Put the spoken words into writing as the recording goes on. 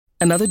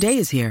Another day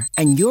is here,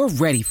 and you're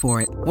ready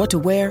for it. What to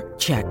wear?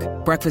 Check.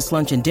 Breakfast,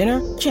 lunch, and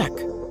dinner? Check.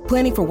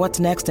 Planning for what's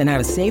next and how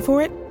to save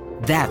for it?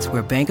 That's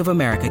where Bank of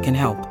America can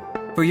help.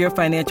 For your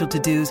financial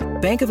to-dos,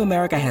 Bank of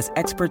America has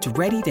experts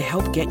ready to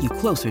help get you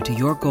closer to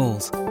your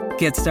goals.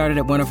 Get started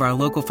at one of our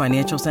local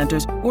financial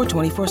centers or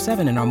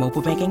 24/7 in our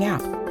mobile banking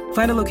app.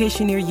 Find a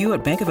location near you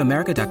at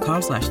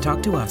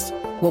bankofamerica.com/talktous.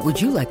 What would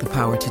you like the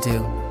power to do?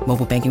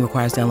 Mobile banking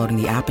requires downloading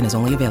the app and is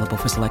only available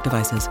for select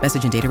devices.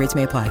 Message and data rates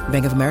may apply.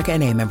 Bank of America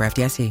N.A., member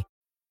FDIC.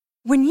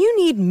 When you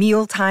need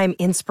mealtime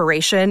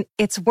inspiration,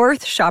 it's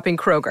worth shopping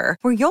Kroger,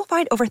 where you'll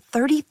find over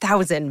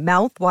 30,000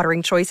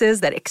 mouth-watering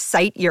choices that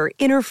excite your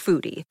inner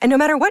foodie. And no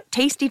matter what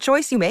tasty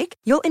choice you make,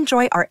 you'll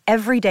enjoy our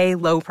everyday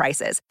low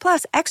prices,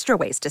 plus extra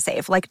ways to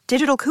save, like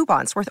digital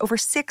coupons worth over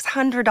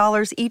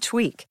 $600 each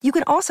week. You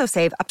can also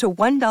save up to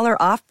 $1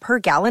 off per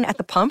gallon at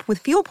the pump with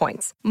fuel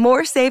points.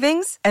 More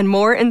savings and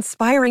more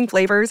inspiring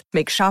flavors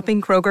make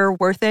shopping Kroger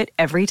worth it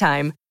every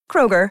time.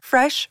 Kroger,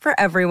 fresh for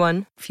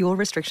everyone. Fuel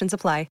restrictions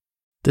apply.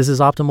 This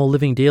is Optimal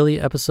Living Daily,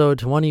 episode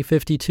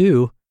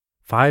 2052,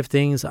 5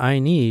 Things I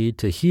Need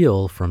to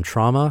Heal from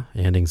Trauma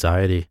and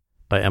Anxiety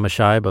by Emma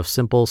Scheib of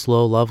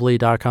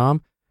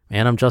SimpleSlowLovely.com.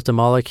 And I'm Justin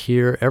Malik,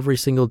 here every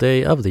single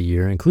day of the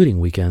year, including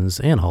weekends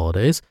and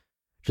holidays.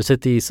 Just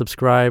hit the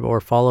subscribe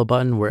or follow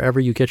button wherever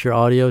you get your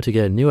audio to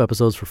get new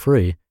episodes for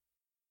free.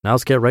 Now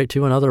let's get right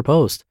to another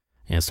post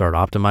and start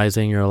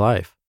optimizing your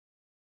life.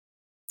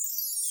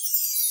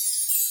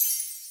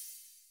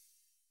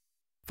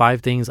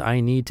 5 Things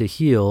I Need to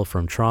Heal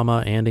from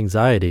Trauma and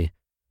Anxiety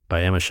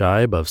by Emma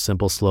Scheib of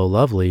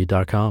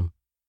SimpleSlowLovely.com.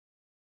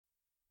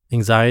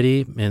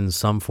 Anxiety, in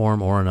some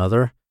form or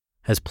another,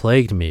 has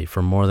plagued me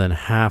for more than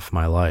half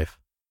my life.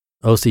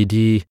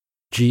 OCD,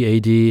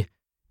 GAD,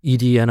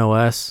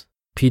 EDNOS,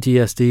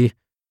 PTSD.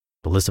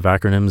 The list of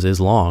acronyms is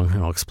long,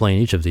 and I'll explain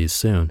each of these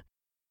soon.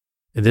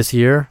 This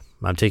year,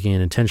 I'm taking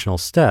an intentional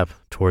step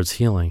towards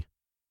healing.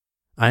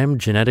 I am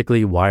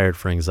genetically wired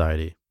for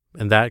anxiety,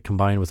 and that,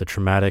 combined with a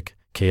traumatic,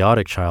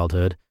 chaotic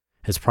childhood,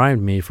 has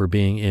primed me for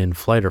being in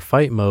flight or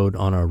fight mode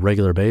on a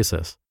regular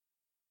basis.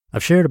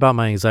 I've shared about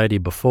my anxiety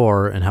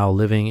before and how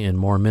living in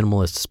more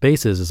minimalist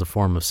spaces is a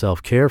form of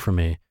self-care for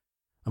me.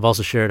 I've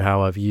also shared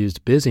how I've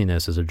used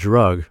busyness as a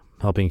drug,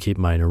 helping keep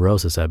my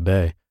neurosis at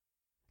bay.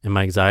 And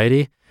my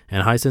anxiety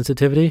and high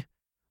sensitivity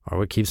are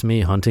what keeps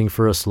me hunting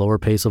for a slower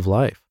pace of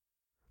life.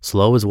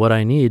 Slow is what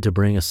I need to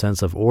bring a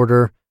sense of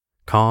order,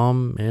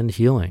 calm, and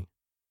healing.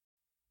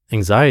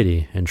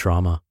 Anxiety and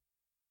trauma.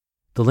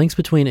 The links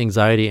between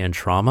anxiety and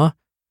trauma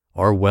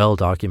are well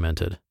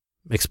documented.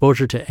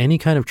 Exposure to any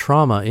kind of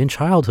trauma in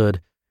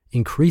childhood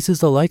increases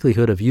the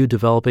likelihood of you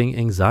developing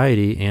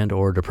anxiety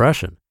and/or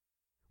depression.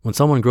 When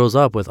someone grows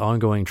up with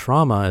ongoing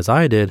trauma, as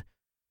I did,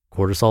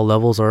 cortisol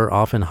levels are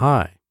often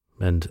high,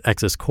 and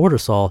excess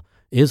cortisol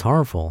is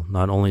harmful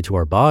not only to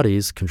our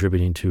bodies,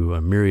 contributing to a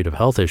myriad of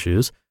health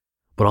issues,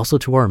 but also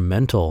to our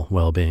mental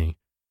well-being.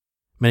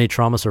 Many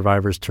trauma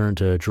survivors turn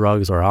to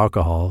drugs or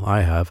alcohol.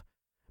 I have.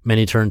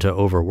 Many turn to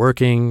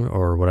overworking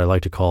or what I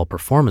like to call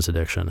performance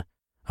addiction.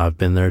 I've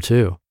been there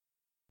too.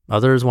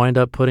 Others wind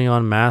up putting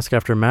on mask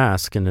after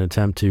mask in an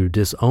attempt to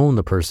disown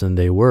the person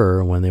they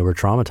were when they were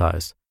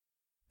traumatized.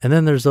 And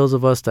then there's those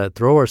of us that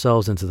throw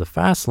ourselves into the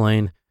fast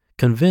lane,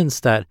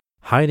 convinced that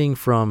hiding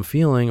from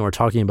feeling or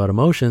talking about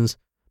emotions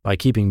by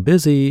keeping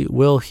busy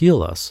will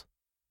heal us.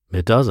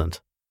 It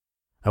doesn't.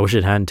 I wish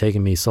it hadn't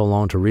taken me so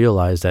long to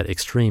realize that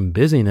extreme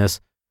busyness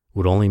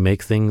would only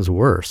make things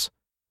worse.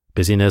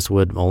 Busyness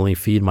would only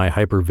feed my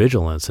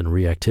hypervigilance and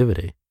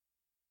reactivity.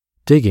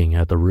 Digging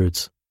at the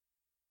roots.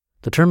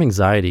 The term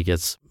anxiety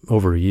gets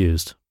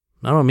overused.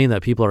 I don't mean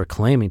that people are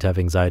claiming to have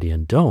anxiety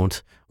and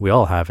don't. We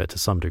all have it to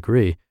some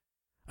degree.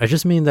 I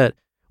just mean that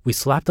we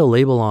slap the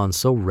label on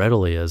so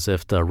readily, as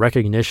if the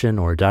recognition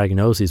or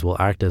diagnoses will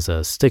act as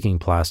a sticking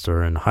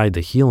plaster and hide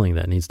the healing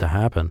that needs to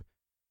happen.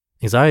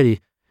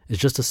 Anxiety is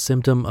just a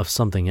symptom of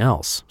something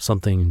else,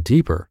 something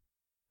deeper.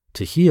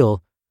 To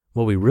heal,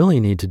 what we really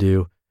need to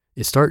do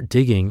is start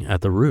digging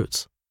at the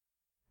roots.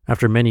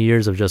 After many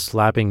years of just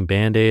slapping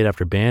Band-Aid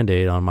after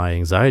Band-Aid on my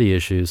anxiety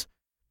issues,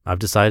 I've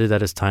decided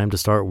that it's time to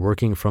start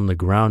working from the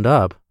ground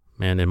up,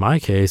 and in my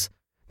case,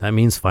 that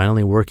means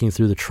finally working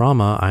through the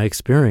trauma I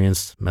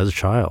experienced as a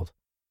child.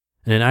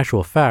 And in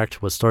actual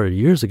fact, what started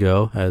years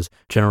ago as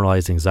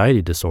generalized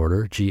anxiety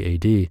disorder,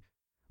 GAD,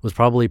 was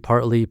probably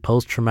partly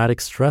post-traumatic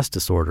stress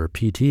disorder,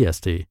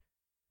 PTSD.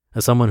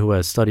 As someone who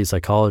has studied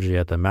psychology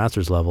at the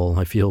master's level,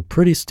 I feel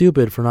pretty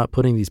stupid for not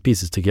putting these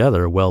pieces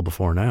together well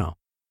before now.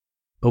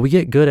 But we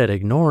get good at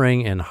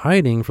ignoring and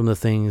hiding from the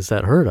things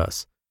that hurt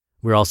us.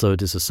 We're also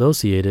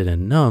disassociated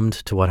and numbed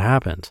to what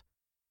happened.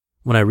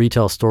 When I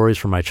retell stories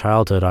from my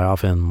childhood, I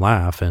often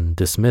laugh and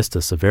dismiss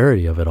the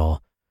severity of it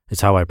all.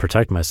 It's how I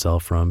protect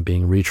myself from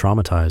being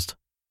re-traumatized.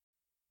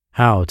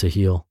 How to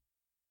heal.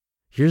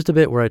 Here's the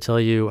bit where I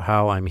tell you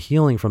how I'm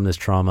healing from this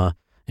trauma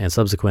and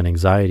subsequent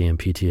anxiety and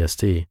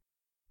PTSD.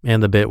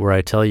 And the bit where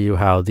I tell you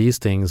how these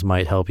things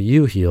might help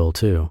you heal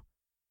too.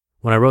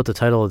 When I wrote the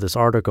title of this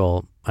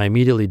article, I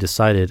immediately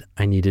decided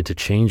I needed to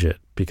change it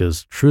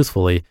because,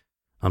 truthfully,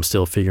 I'm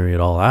still figuring it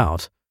all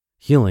out.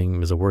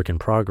 Healing is a work in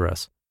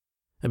progress.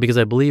 And because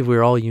I believe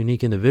we're all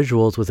unique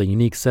individuals with a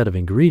unique set of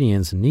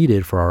ingredients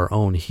needed for our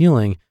own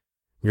healing,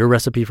 your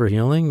recipe for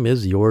healing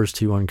is yours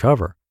to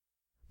uncover.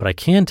 But I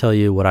can tell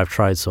you what I've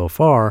tried so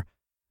far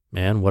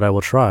and what I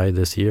will try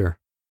this year.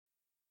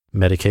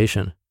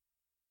 Medication.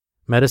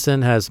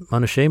 Medicine has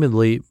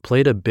unashamedly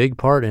played a big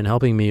part in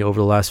helping me over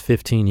the last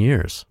 15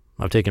 years.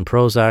 I've taken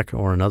Prozac,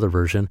 or another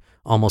version,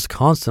 almost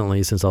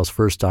constantly since I was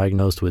first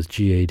diagnosed with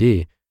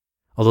GAD,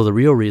 although the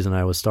real reason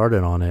I was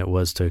started on it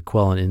was to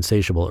quell an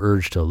insatiable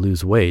urge to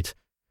lose weight.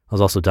 I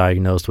was also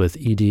diagnosed with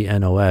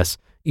EDNOS,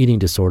 eating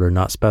disorder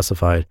not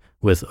specified,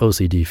 with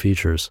OCD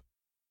features.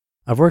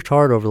 I've worked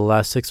hard over the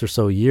last 6 or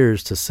so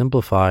years to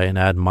simplify and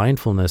add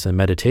mindfulness and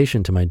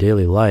meditation to my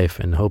daily life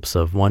in hopes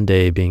of one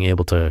day being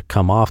able to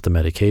come off the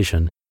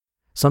medication.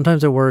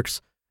 Sometimes it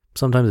works,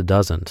 sometimes it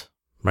doesn't.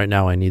 Right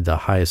now I need the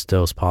highest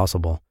dose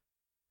possible.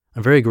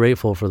 I'm very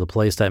grateful for the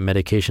place that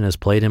medication has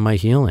played in my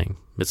healing.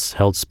 It's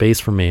held space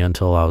for me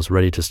until I was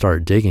ready to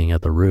start digging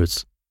at the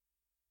roots.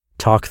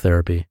 Talk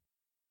therapy.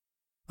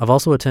 I've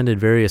also attended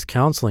various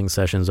counseling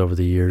sessions over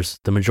the years,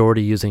 the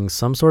majority using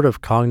some sort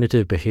of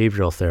cognitive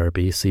behavioral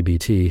therapy,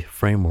 CBT,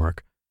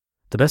 framework.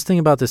 The best thing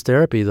about this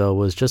therapy, though,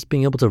 was just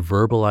being able to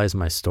verbalize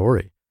my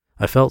story.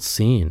 I felt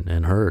seen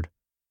and heard.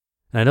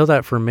 And I know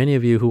that for many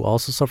of you who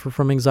also suffer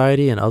from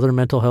anxiety and other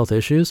mental health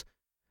issues,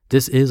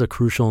 this is a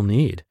crucial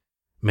need.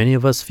 Many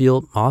of us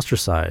feel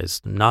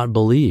ostracized, not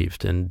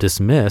believed, and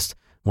dismissed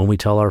when we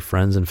tell our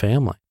friends and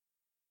family.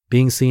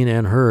 Being seen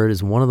and heard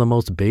is one of the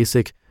most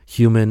basic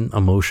human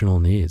emotional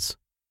needs.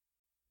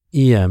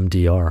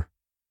 EMDR.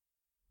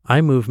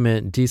 Eye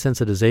movement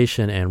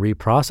desensitization and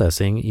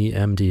reprocessing,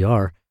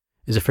 EMDR,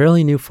 is a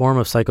fairly new form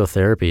of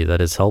psychotherapy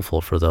that is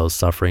helpful for those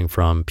suffering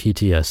from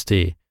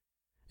PTSD.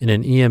 In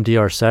an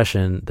EMDR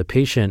session, the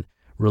patient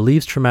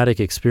relieves traumatic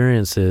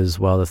experiences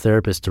while the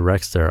therapist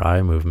directs their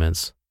eye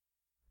movements.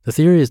 The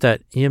theory is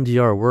that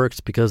EMDR works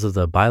because of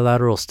the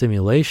bilateral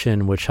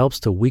stimulation, which helps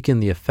to weaken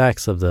the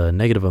effects of the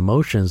negative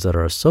emotions that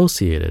are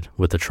associated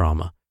with the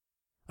trauma.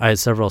 I had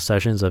several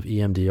sessions of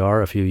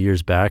EMDR a few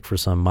years back for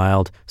some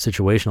mild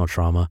situational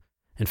trauma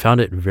and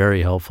found it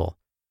very helpful.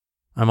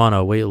 I'm on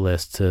a wait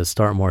list to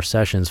start more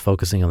sessions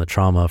focusing on the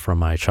trauma from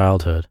my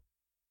childhood.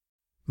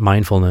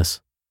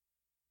 Mindfulness.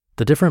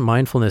 The different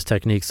mindfulness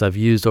techniques I've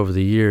used over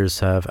the years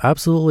have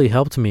absolutely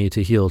helped me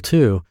to heal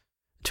too,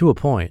 to a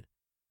point.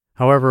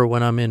 However,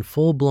 when I'm in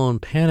full-blown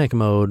panic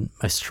mode,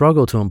 I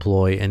struggle to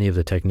employ any of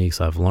the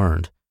techniques I've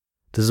learned.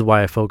 This is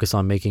why I focus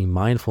on making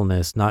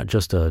mindfulness not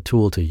just a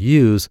tool to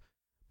use,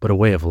 but a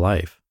way of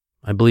life.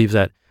 I believe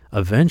that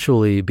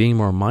eventually being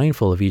more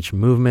mindful of each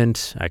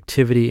movement,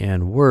 activity,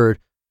 and word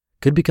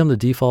could become the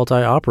default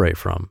I operate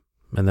from.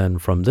 And then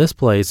from this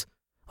place,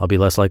 I'll be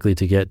less likely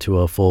to get to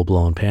a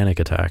full-blown panic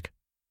attack.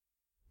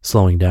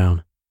 Slowing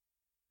down.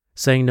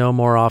 Saying no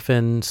more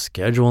often,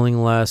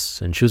 scheduling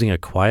less, and choosing a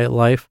quiet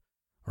life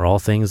are all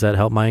things that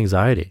help my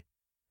anxiety.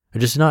 I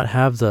just do not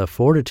have the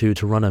fortitude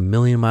to run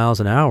 1,000,000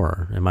 miles an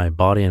hour, and my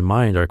body and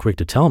mind are quick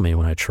to tell me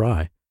when I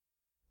try.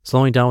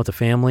 Slowing down with the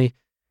family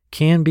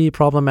can be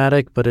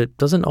problematic, but it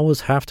doesn't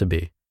always have to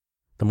be.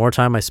 The more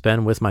time I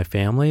spend with my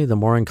family, the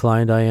more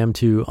inclined I am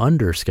to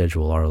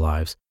underschedule our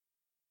lives.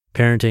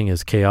 Parenting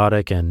is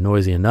chaotic and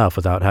noisy enough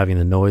without having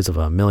the noise of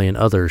 1,000,000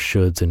 other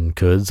shoulds and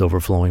coulds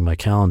overflowing my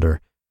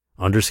calendar.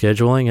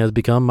 Underscheduling has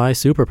become my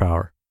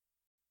superpower.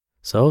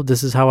 So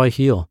this is how I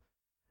heal.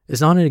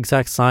 It's not an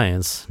exact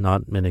science,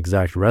 not an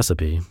exact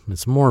recipe.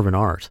 It's more of an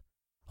art.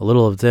 A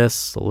little of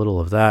this, a little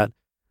of that,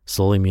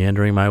 slowly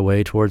meandering my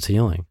way towards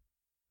healing.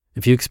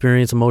 If you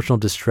experience emotional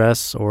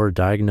distress or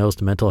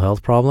diagnosed mental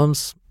health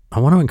problems, I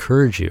want to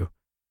encourage you.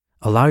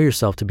 Allow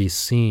yourself to be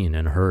seen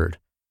and heard.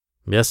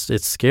 Yes,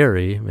 it's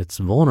scary, it's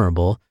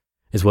vulnerable,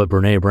 is what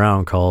Brené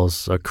Brown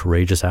calls a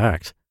courageous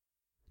act.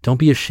 Don't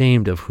be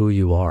ashamed of who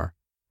you are.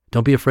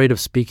 Don't be afraid of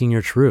speaking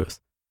your truth.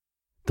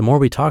 The more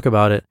we talk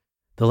about it,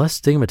 the less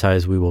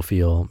stigmatized we will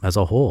feel as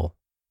a whole.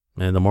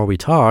 And the more we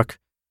talk,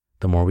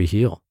 the more we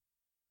heal.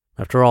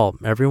 After all,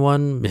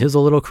 everyone is a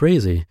little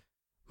crazy.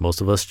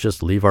 Most of us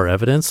just leave our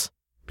evidence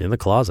in the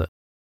closet.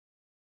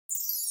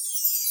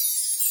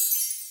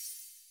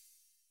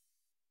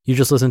 You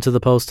just listened to the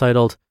post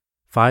titled,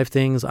 5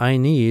 Things I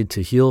Need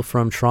to Heal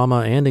from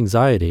Trauma and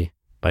Anxiety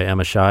by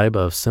Emma Scheib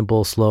of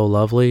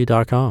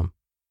SimpleSlowLovely.com.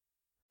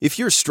 If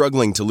you're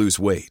struggling to lose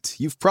weight,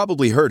 you've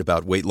probably heard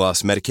about weight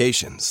loss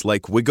medications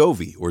like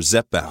Wegovy or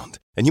Zepbound,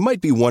 and you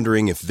might be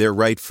wondering if they're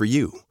right for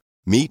you.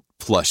 Meet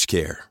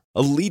PlushCare,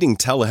 a leading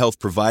telehealth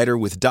provider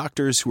with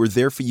doctors who are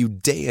there for you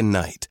day and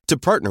night to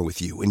partner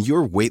with you in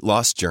your weight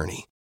loss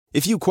journey.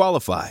 If you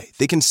qualify,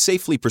 they can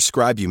safely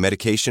prescribe you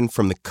medication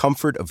from the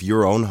comfort of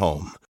your own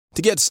home.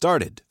 To get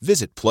started,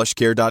 visit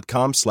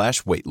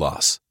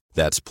plushcare.com/weightloss.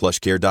 That's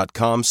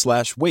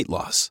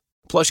plushcare.com/weightloss.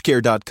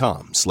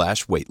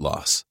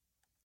 plushcare.com/weightloss.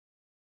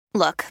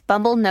 Look,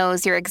 Bumble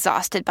knows you're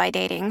exhausted by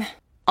dating.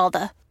 All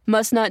the,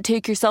 must not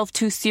take yourself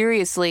too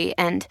seriously,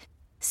 and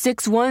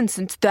 6'1"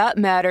 since that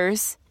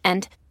matters.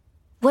 And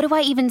what do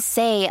I even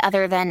say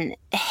other than,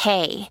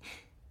 hey?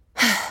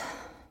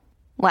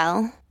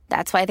 Well,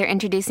 that's why they're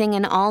introducing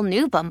an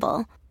all-new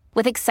Bumble,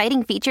 with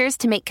exciting features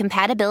to make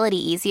compatibility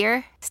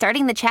easier,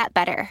 starting the chat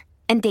better,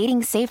 and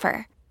dating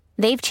safer.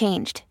 They've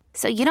changed,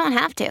 so you don't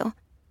have to.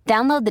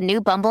 Download the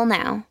new Bumble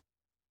now.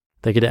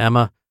 Thank you to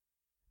Emma.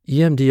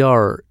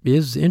 EMDR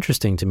is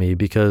interesting to me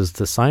because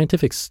the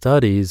scientific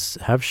studies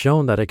have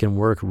shown that it can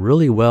work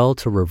really well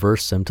to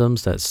reverse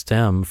symptoms that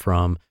stem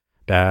from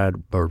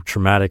bad or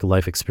traumatic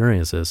life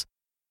experiences.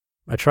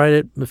 I tried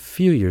it a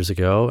few years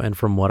ago, and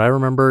from what I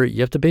remember,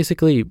 you have to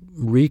basically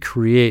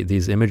recreate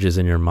these images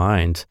in your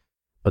mind,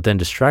 but then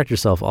distract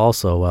yourself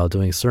also while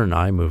doing certain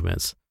eye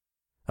movements.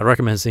 I'd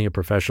recommend seeing a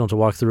professional to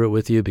walk through it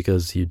with you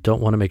because you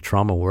don't want to make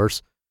trauma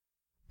worse.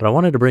 But I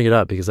wanted to bring it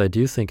up because I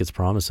do think it's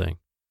promising.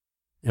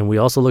 And we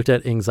also looked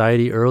at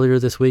anxiety earlier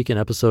this week in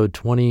episode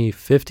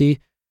 2050.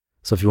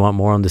 So if you want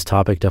more on this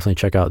topic, definitely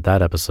check out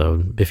that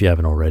episode if you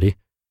haven't already.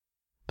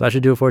 But that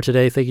should do it for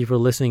today. Thank you for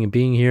listening and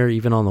being here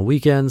even on the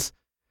weekends.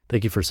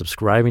 Thank you for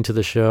subscribing to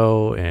the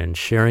show and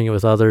sharing it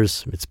with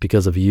others. It's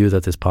because of you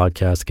that this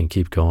podcast can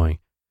keep going.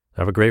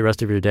 Have a great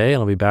rest of your day,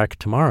 and I'll be back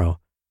tomorrow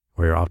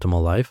where your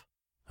optimal life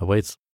awaits.